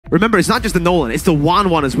Remember, it's not just the Nolan, it's the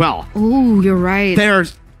Wan as well. Oh, you're right.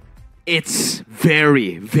 It's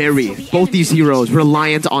very, both these heroes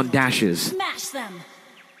reliant on dashes. Smash them.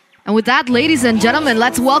 And with that, ladies and gentlemen,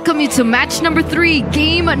 let's welcome you to match number 3,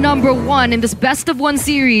 game number 1 in this best-of-1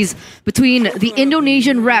 series between the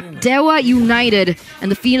Indonesian rep, DEWA United,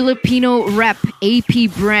 and the Filipino rep,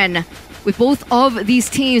 APBREN. With both of these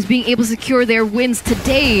teams being able to secure their wins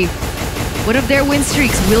today, one of their win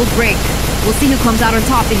streaks will break. We'll see who comes out on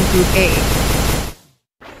top in Group A.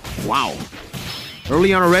 Wow.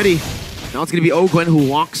 Early on already. Now it's going to be Ogwen who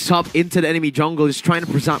walks up into the enemy jungle, just trying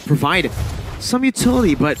to provide some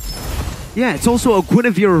utility, but yeah, it's also a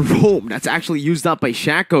Guinevere roam that's actually used up by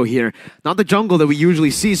Shaco here. Not the jungle that we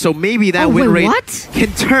usually see, so maybe that win rate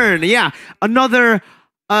can turn. Yeah, another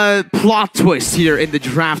plot twist here in the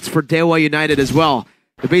draft for DEWA United as well.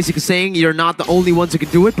 They're basically saying you're not the only ones who can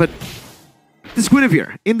do it, but this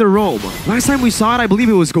Guinevere in the roam. Last time we saw it, I believe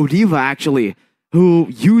it was Godiva actually, who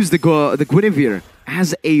used the Guinevere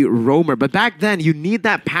as a roamer. But back then, you need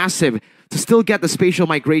that passive to still get the spatial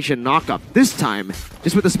migration knockup. This time,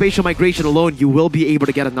 just with the spatial migration alone, you will be able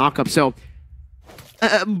to get a knockup. So,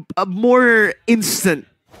 a more instant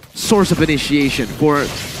source of initiation for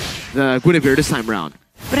the Guinevere this time around.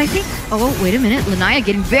 But I think, oh, wait a minute. Lanaya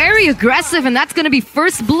getting very aggressive, and that's going to be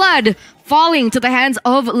first blood falling to the hands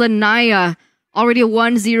of Lanaya. Already a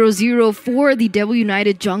 1-0-0 for the DEWA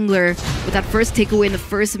United jungler with that first takeaway in the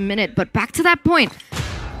first minute. But back to that point,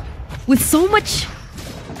 with so much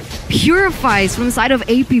purifies from the side of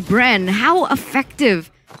APBREN, how effective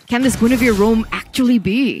can this Guinevere roam actually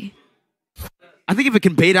be? I think if it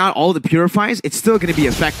can bait out all the purifies, it's still going to be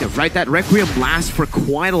effective, right? That Requiem lasts for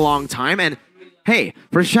quite a long time, and hey,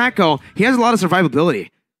 for Shaco, he has a lot of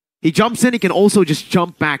survivability. He jumps in, he can also just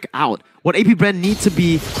jump back out. What APBREN needs to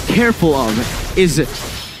be careful of is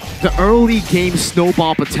the early game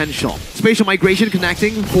snowball potential. Spatial migration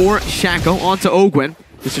connecting for Shaco onto Ogwen,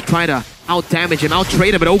 just to try to out-damage him,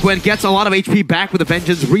 out-trade him, but Ogwen gets a lot of HP back with a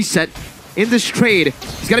Vengeance reset in this trade.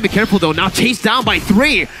 He's got to be careful though, now chased down by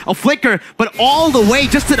 3. A flicker, but all the way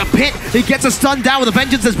just to the pit. He gets a stun down with a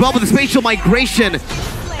Vengeance as well, but the spatial migration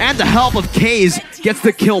and the help of Kaze gets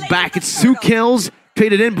the kill back. It's 2 kills.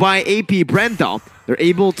 Traded in by APBREN though. They're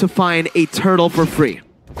able to find a turtle for free.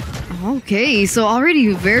 Okay, so already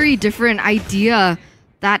a very different idea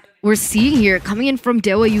that we're seeing here coming in from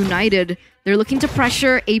DEWA United. They're looking to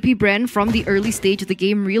pressure APBREN from the early stage of the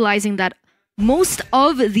game, realizing that most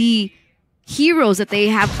of the heroes that they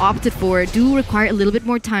have opted for do require a little bit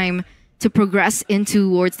more time to progress into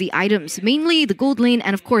towards the items. Mainly the gold lane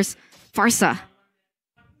and of course, Pharsa.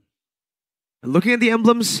 Looking at the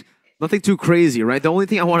emblems, nothing too crazy, right? The only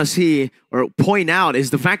thing I want to see or point out is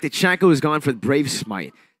the fact that Shaco has gone for the Brave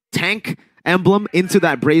Smite. Tank emblem into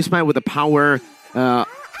that Brave Smite with the power,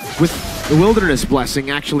 with the Wilderness Blessing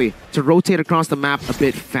actually, to rotate across the map a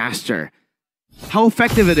bit faster. How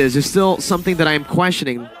effective it is still something that I'm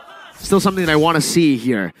questioning. Still something that I want to see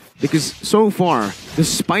here. Because so far,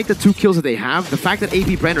 despite the 2 kills that they have, the fact that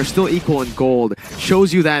APBREN are still equal in gold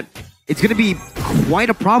shows you that it's going to be quite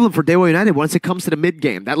a problem for DEWA United once it comes to the mid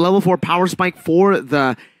game. That level 4 power spike for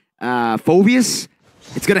the Phoveus,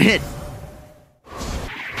 it's going to hit.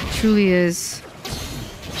 Truly is.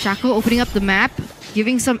 Shaco opening up the map,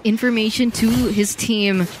 giving some information to his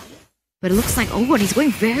team. But it looks like, oh, and he's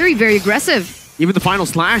going very, very aggressive. Even the final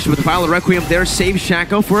slash with the Violet Requiem there saves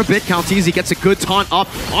Shaco for a bit. Calteezy gets a good taunt up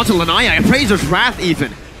onto Lanaya. Appraiser's Wrath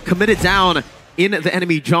even committed down in the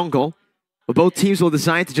enemy jungle. But both teams will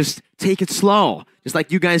decide to just take it slow. Just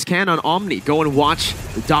like you guys can on Omni. Go and watch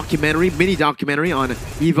the documentary, mini documentary on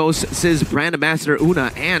EVO's brand ambassador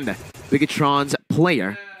Una and Bigatron's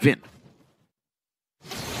player Vin.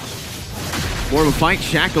 More of a fight.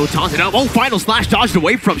 Shaco taunted up. Oh, final slash dodged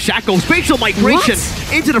away from Shaco. Spatial migration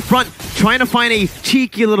into the front. Trying to find a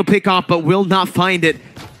cheeky little pick off, but will not find it.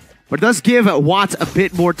 But it does give Watts a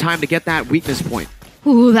bit more time to get that weakness point.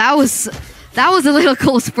 Ooh, that was a little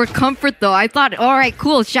close for comfort though. I thought, all right,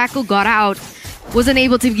 cool. Shaco got out. Wasn't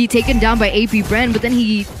able to be taken down by APBREN, but then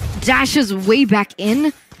he dashes way back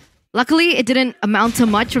in. Luckily, it didn't amount to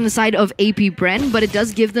much from the side of APBREN, but it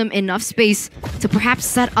does give them enough space to perhaps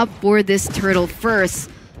set up for this turtle first.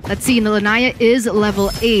 Let's see, Lanaya is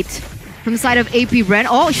level 8. From the side of APBREN,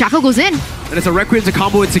 oh, Shaco goes in. And it's a Requiem to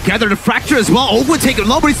combo it together to fracture as well. Ogwen taking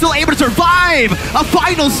low, but he's still able to survive. A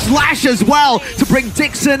final slash as well to bring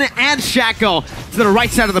Dixon and Shaco to the right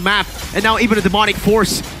side of the map. And now even a Demonic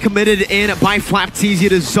Force committed in by Flapteezy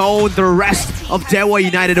to zone the rest of DEWA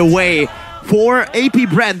United away. For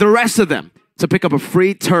APBREN, the rest of them, to pick up a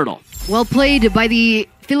free turtle. Well played by the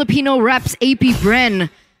Filipino reps, APBREN.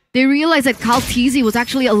 They realized that Kaltizi was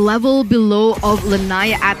actually a level below of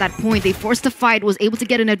Lanaya at that point. They forced a fight, was able to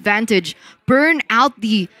get an advantage, burn out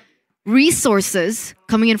the resources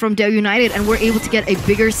coming in from DEWA United, and were able to get a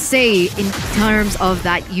bigger say in terms of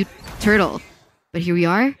that turtle. But here we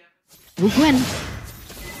are. Gwen.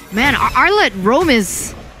 Man, Arlet roam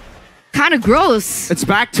is kind of gross. It's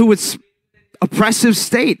back to its oppressive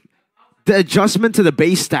state. The adjustment to the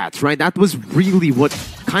base stats, right? That was really what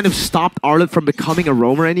kind of stopped Arlet from becoming a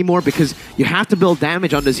roamer anymore, because you have to build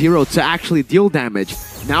damage on this hero to actually deal damage.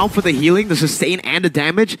 Now for the healing, the sustain, and the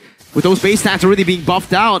damage, with those base stats already being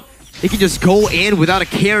buffed out, he can just go in without a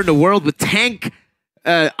care in the world with tank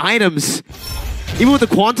items. Even with the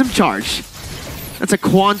quantum charge. That's a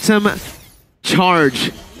quantum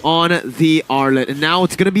charge on the Arlet. And now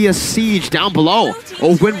it's going to be a siege down below.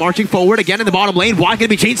 Ogwin marching forward again in the bottom lane. Why going to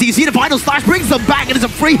be changed? You see the final slash brings them back, and it's a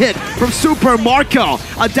free hit from Super Marco.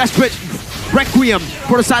 A desperate Requiem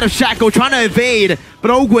for the side of Shaco, trying to evade, but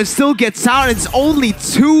Ogwin still gets out, and it's only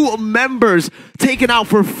 2 members taken out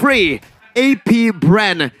for free.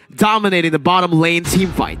 APBREN dominating the bottom lane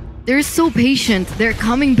team fight. They're so patient. They're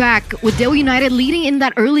coming back. With DEWA United leading in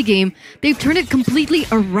that early game, they've turned it completely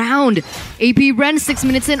around. APBREN 6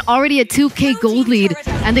 minutes in, already a 2k gold lead,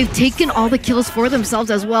 and they've taken all the kills for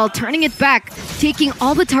themselves as well, turning it back, taking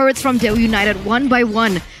all the turrets from DEWA United one by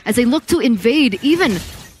one as they look to invade. Even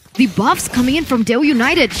the buffs coming in from DEWA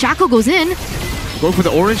United. Shaco goes in. Go for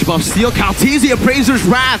the orange buff. Steal Kaltizi, Appraiser's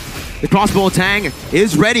Wrath. The crossbow tang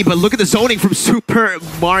is ready, but look at the zoning from Super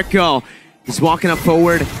Marco. He's walking up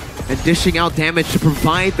forward and dishing out damage to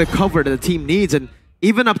provide the cover that the team needs. And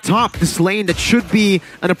even up top, this lane that should be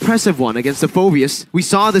an oppressive one against the Phobius. We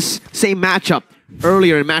saw this same matchup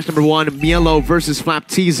earlier in match number 1, Mielo versus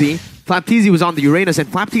Flaptizi. Flaptizi was on the Uranus, and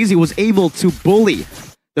Flaptizi was able to bully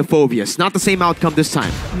the Phobius. Not the same outcome this time.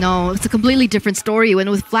 No, it's a completely different story. When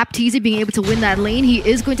with Flaptizi being able to win that lane, he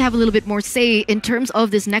is going to have a little bit more say in terms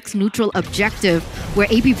of this next neutral objective, where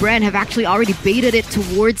APBREN have actually already baited it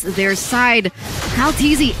towards their side.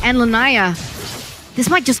 Kaltizi and Lanaya, this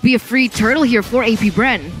might just be a free turtle here for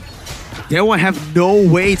APBREN. DEWA have no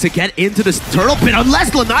way to get into this turtle pit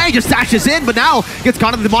unless Lanaya just dashes in, but now gets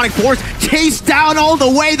caught in the demonic force, chased down all the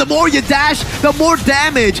way. The more you dash, the more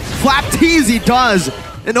damage Flaptizi does.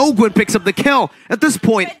 And Ogwin picks up the kill. At this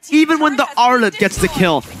point, even when the Arlet gets the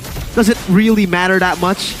kill, does it really matter that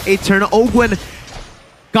much? Eternal Ogwin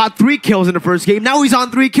got 3 kills in the first game. Now he's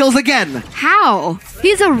on 3 kills again. How?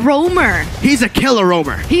 He's a roamer. He's a killer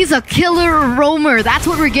roamer. He's a killer roamer. That's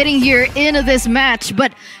what we're getting here in this match.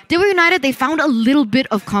 But DEWA United, they found a little bit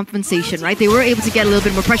of compensation, right? They were able to get a little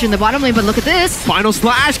bit more pressure in the bottom lane, but look at this. Final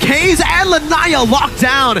slash, Kaze and Lanaya locked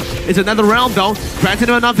down. It's another realm though. Granted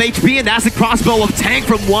him enough HP, and that's the crossbow of Tank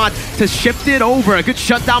from Watt to shift it over. A good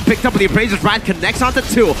shutdown picked up with the Appraiser's Wrath, connects onto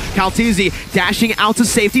 2. Kaltizi dashing out to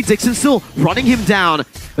safety. Dixon still running him down.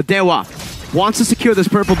 But DEWA wants to secure this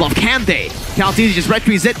purple buff. Can they? Kaltizi just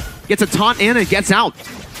retreats it, gets a taunt in, and gets out.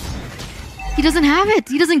 He doesn't have it.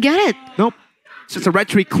 He doesn't get it. Nope. It's just a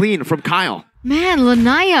retreat clean from Kyle. Man,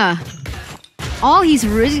 Lanaya. All his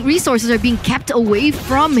resources are being kept away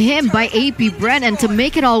from him by APBREN, and to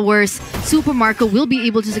make it all worse, Super Marco will be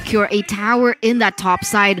able to secure a tower in that top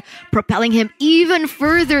side, propelling him even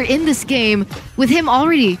further in this game, with him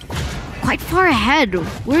already quite far ahead.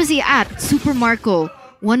 Where is he at? Super Marco,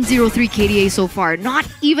 103 KDA so far. Not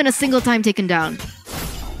even a single time taken down.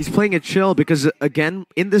 He's playing it chill because, again,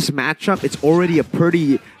 in this matchup, it's already a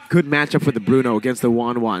pretty good matchup for the Bruno against the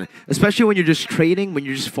Wanwan. Especially when you're just trading, when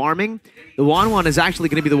you're just farming. The Wanwan is actually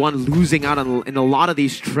going to be the one losing out on, in a lot of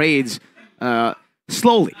these trades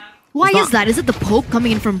slowly. Why is that? Is it the poke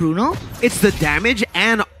coming in from Bruno? It's the damage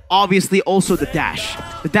and obviously also the dash.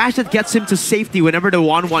 The dash that gets him to safety whenever the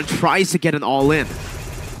Wanwan tries to get an all-in.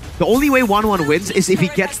 The only way Wanwan wins is if he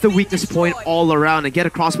gets the weakness point all around and get a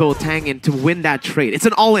crossbow tang in to win that trade. It's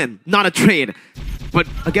an all-in, not a trade. But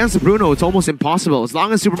against Bruno, it's almost impossible. As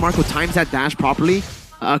long as Super Marco times that dash properly,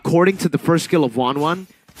 according to the first skill of Wanwan,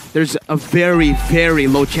 there's a very, very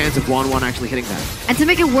low chance of Wanwan actually hitting that. And to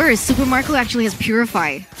make it worse, Super Marco actually has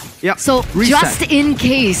Purify. Yeah. So reset. Just in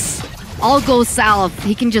case all goes south,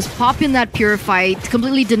 he can just pop in that Purify to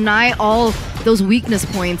completely deny all those weakness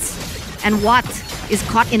points. And Watt is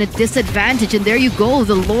caught in a disadvantage. And there you go,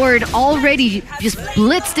 the Lord already just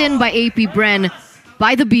blitzed in by APBREN,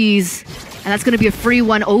 by the Bees. And that's going to be a free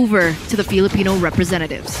one over to the Filipino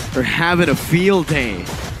representatives. They're having a field day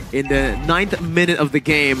in the 9th minute of the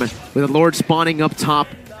game with the Lord spawning up top.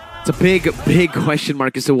 It's a big, big question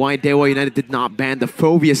mark as to why DEWA United did not ban the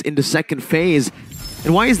Phobius in the second phase.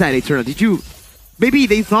 And why is that, Eternal? Did you maybe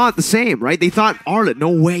they thought the same, right? They thought, Arlet, no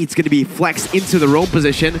way it's going to be flexed into the roam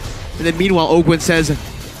position. And then meanwhile, Ogwin says,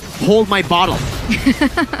 hold my bottle.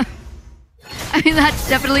 I mean, that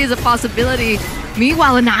definitely is a possibility.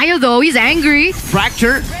 Meanwhile, Anaya, though, he's angry.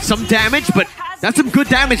 Fracture, some damage, but that's some good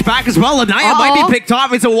damage back as well. Anaya might be picked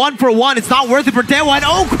off. It's a 1-for-1. It's not worth it for DEWA. And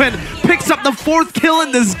Ogwin picks up the 4th kill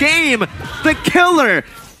in this game. The killer.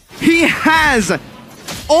 He has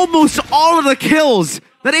almost all of the kills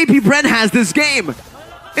that APBREN has this game.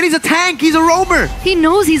 And he's a tank. He's a roamer. He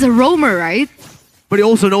knows he's a roamer, right? But he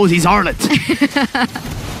also knows he's Arlet.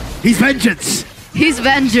 He's vengeance. He's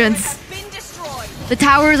vengeance. The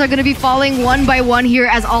towers are going to be falling one by one here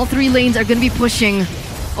as all 3 lanes are going to be pushing.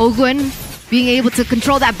 Ogwin being able to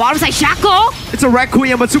control that bottom side. Shackle! It's a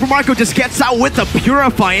Requiem, but Super Marco just gets out with the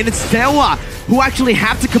Purify, and it's DEWA who actually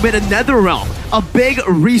have to commit a Netherrealm, a big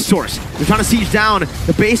resource. They're trying to siege down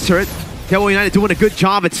the base turret. DEWA United doing a good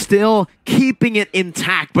job at still keeping it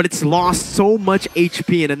intact, but it's lost so much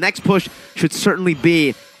HP, and the next push should certainly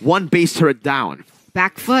be 1 base turret down.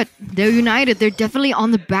 Back foot. DEWA United, they're definitely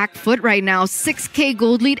on the back foot right now. 6K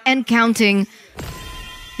gold lead and counting.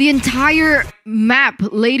 The entire map,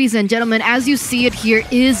 ladies and gentlemen, as you see it here,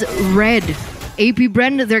 is red.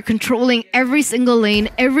 APBREN, they're controlling every single lane,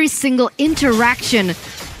 every single interaction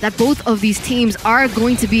that both of these teams are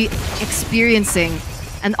going to be experiencing.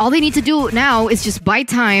 And all they need to do now is just buy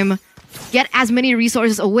time, get as many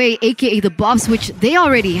resources away, aka the buffs, which they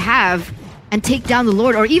already have, and take down the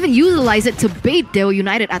Lord, or even utilize it to bait DEWA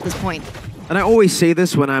United at this point. And I always say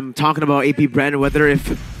this when I'm talking about APBREN,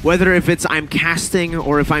 whether if it's I'm casting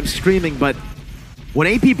or if I'm streaming, but when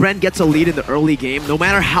APBREN gets a lead in the early game, no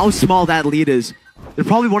matter how small that lead is, they're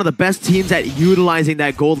probably one of the best teams at utilizing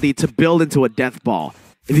that gold lead to build into a death ball.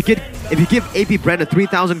 If you give APBREN a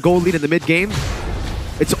 3,000 gold lead in the mid game,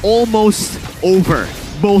 it's almost over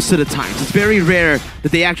most of the times. It's very rare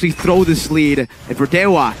that they actually throw this lead. And for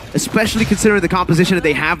DEWA, especially considering the composition that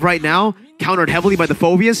they have right now, countered heavily by the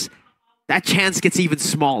Phobius, that chance gets even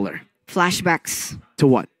smaller. Flashbacks. To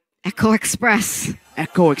what? Echo Express.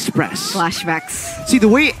 Echo Express. Flashbacks. See, the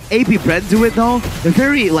way APBREN do it though, they're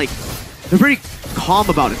very calm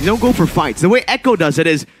about it. They don't go for fights. The way Echo does it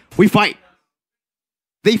is, we fight.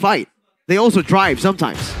 They fight. They also drive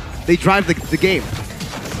sometimes. They drive the game.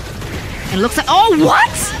 And it looks like, oh, what?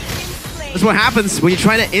 That's what happens when you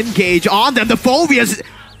try to engage on them. The Phobias,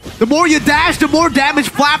 the more you dash, the more damage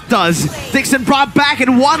Flap does. Dixon brought back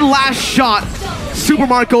in one last shot. Super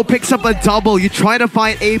Marco picks up a double. You try to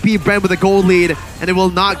fight APBREN with a gold lead, and it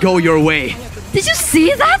will not go your way. Did you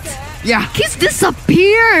see that? Yeah. He's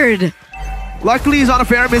disappeared. Luckily, he's on a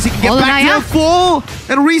fair miss. He can get back to the full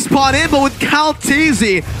and respawn in, but with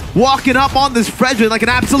Kaltizi walking up on this Fredrin like an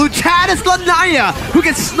absolute Chad, it's Lanaya who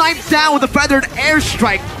gets sniped down with a feathered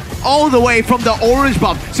airstrike all the way from the orange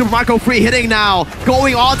buff. Super Marco free hitting now,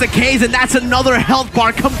 going on to K's, and that's another health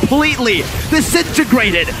bar completely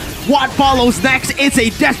disintegrated. What follows next? It's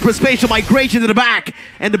a desperate spatial migration to the back,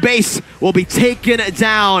 and the base will be taken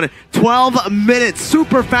down. 12 minutes,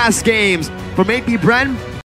 super fast games from APBREN.